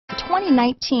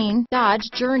2019 Dodge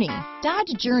Journey.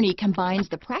 Dodge Journey combines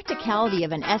the practicality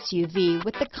of an SUV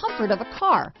with the comfort of a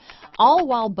car, all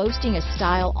while boasting a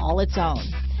style all its own.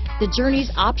 The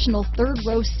Journey's optional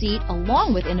third-row seat,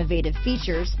 along with innovative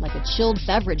features like a chilled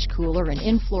beverage cooler and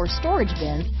in-floor storage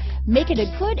bins, make it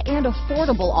a good and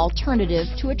affordable alternative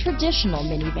to a traditional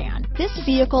minivan. This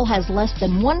vehicle has less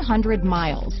than 100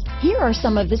 miles. Here are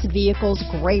some of this vehicle's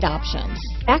great options: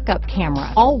 backup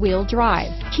camera, all-wheel drive,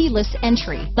 keyless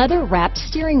entry, leather-wrapped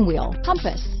steering wheel,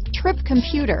 compass, trip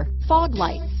computer, fog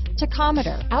lights,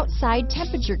 tachometer, outside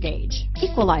temperature gauge,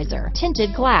 equalizer,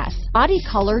 tinted glass, body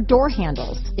color door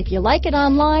handles. If you like it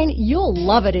online, you'll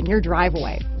love it in your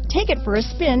driveway. Take it for a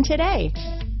spin today.